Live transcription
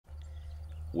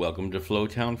Welcome to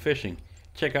Flowtown Fishing.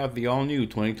 Check out the all-new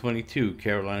 2022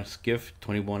 Carolina Skiff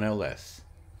 21LS.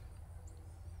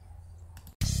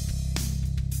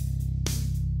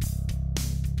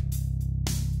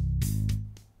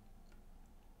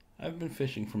 I've been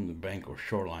fishing from the bank or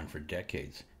shoreline for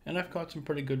decades, and I've caught some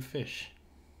pretty good fish.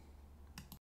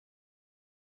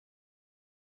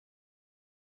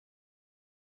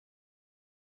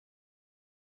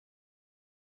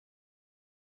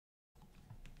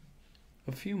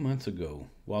 A few months ago,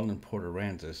 while in Port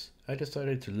Aransas, I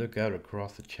decided to look out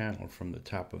across the channel from the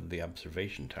top of the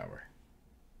observation tower.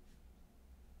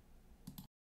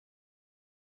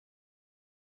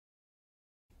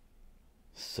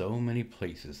 So many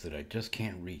places that I just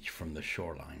can't reach from the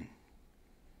shoreline.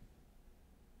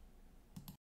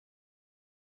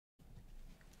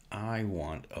 I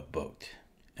want a boat,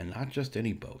 and not just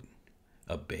any boat,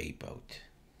 a bay boat.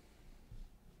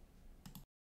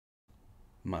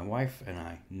 My wife and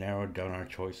I narrowed down our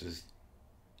choices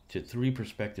to 3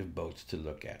 prospective boats to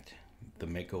look at: the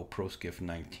Mako Pro Skiff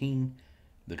 19,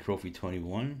 the Trophy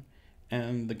 21,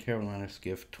 and the Carolina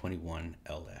Skiff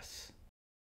 21LS.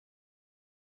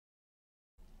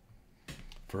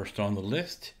 First on the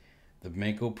list, the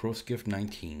Mako Pro Skiff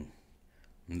 19.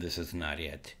 This is not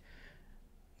it.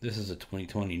 This is a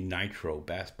 2020 Nitro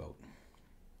bass boat.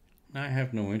 I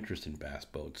have no interest in bass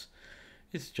boats.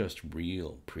 It's just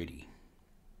real pretty.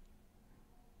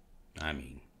 I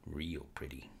mean, real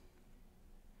pretty.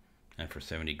 And for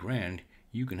 70 grand,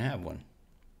 you can have one.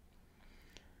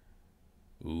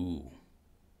 Ooh,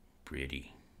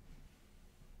 pretty.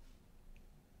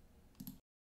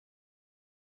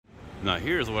 Now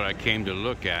here's what I came to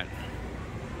look at.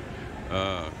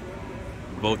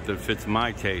 Boat that fits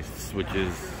my tastes, which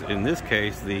is, in this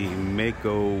case, the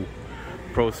Mako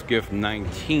Pro Skiff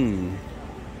 19.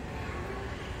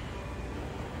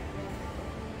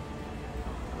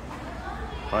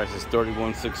 Price is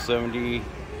 $31,670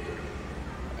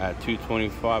 at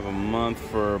 $225 a month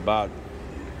for about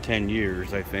 10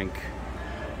 years, I think.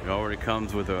 It already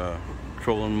comes with a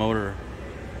trolling motor,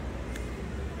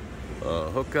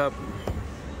 hookup,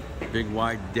 big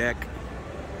wide deck,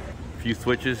 a few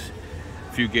switches,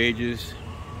 a few gauges,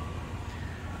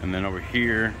 and then over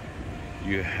here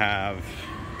you have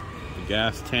the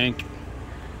gas tank.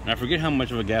 And I forget how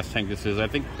much of a gas tank this is. I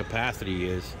think the capacity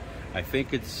is, I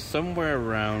think it's somewhere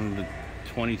around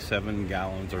 27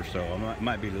 gallons or so. It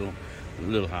might be a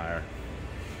little higher.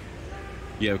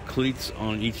 You have cleats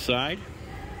on each side.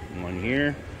 One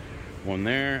here, one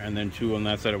there, and then 2 on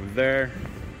that side over there.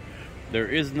 There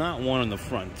is not one on the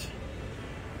front.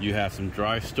 You have some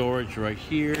dry storage right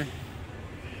here.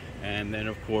 And then,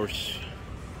 of course,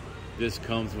 this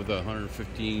comes with a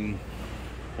 115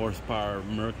 horsepower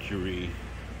Mercury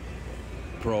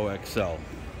Pro XL.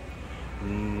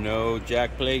 No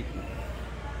jack plate,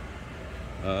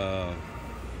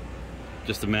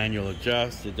 just a manual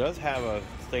adjust. It does have a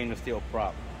stainless steel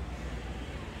prop.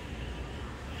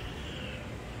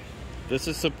 This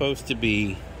is supposed to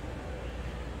be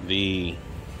the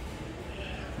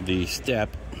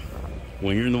step.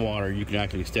 When you're in the water, you can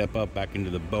actually step up back into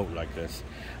the boat like this.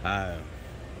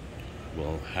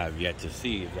 We'll have yet to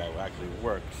see if that actually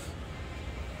works.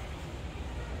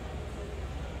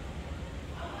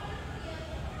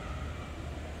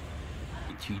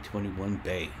 T21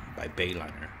 Bay by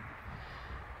Bayliner.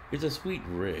 It's a sweet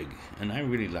rig, and I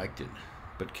really liked it,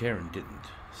 but Karen didn't,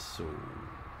 so...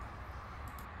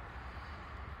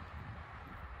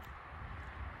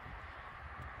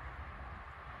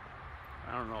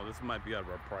 I don't know, this might be out of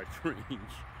our price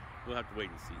range. We'll have to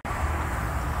wait and see.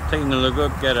 Taking a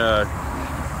look at a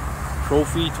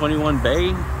Trophy 21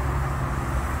 Bay.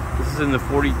 This is in the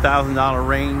 $40,000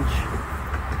 range.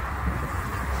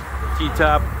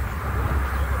 T-top.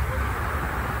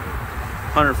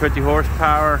 150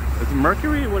 horsepower. Is it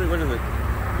Mercury? What is it?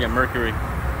 Yeah, Mercury.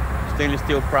 Stainless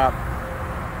steel prop.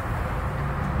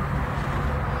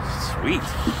 Sweet.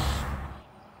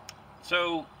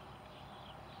 So,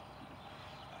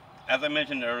 as I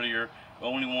mentioned earlier, we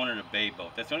only wanted a bay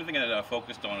boat. That's the only thing that I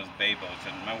focused on is bay boats,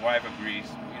 and my wife agrees.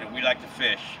 You know, we like to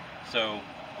fish, so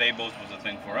bay boats was a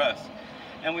thing for us.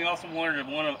 And we also wanted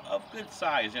one of good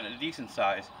size and a decent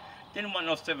size. Didn't want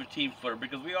no 17-footer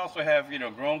because we also have, you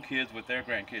know, grown kids with their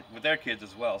grandkids, with their kids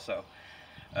as well. So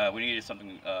we needed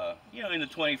something, you know, in the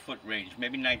 20-foot range,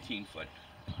 maybe 19-foot.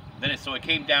 So it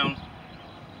came down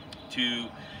to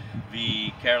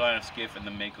the Carolina Skiff and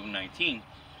the Mako 19.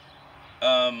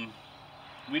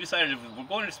 We decided if we're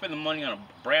going to spend the money on a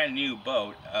brand new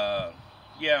boat,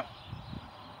 yeah,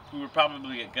 we were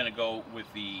probably going to go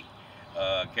with the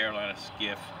Carolina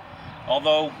Skiff.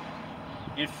 Although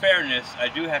in fairness, I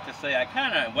do have to say I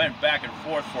kind of went back and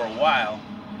forth for a while.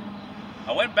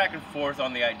 I went back and forth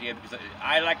on the idea because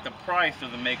I like the price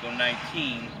of the Mako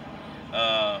 19,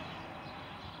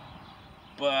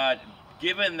 but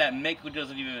given that Mako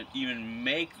doesn't even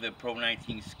make the Pro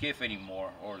 19 Skiff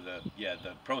anymore, or the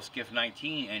Pro Skiff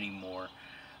 19 anymore,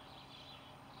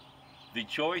 the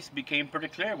choice became pretty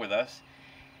clear with us,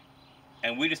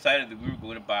 and we decided that we were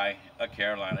going to buy a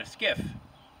Carolina Skiff,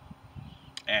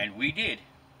 and we did.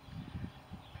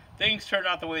 Things turned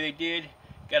out the way they did.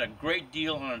 Got a great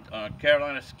deal on a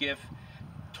Carolina Skiff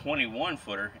 21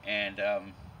 footer, and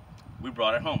we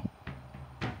brought it home.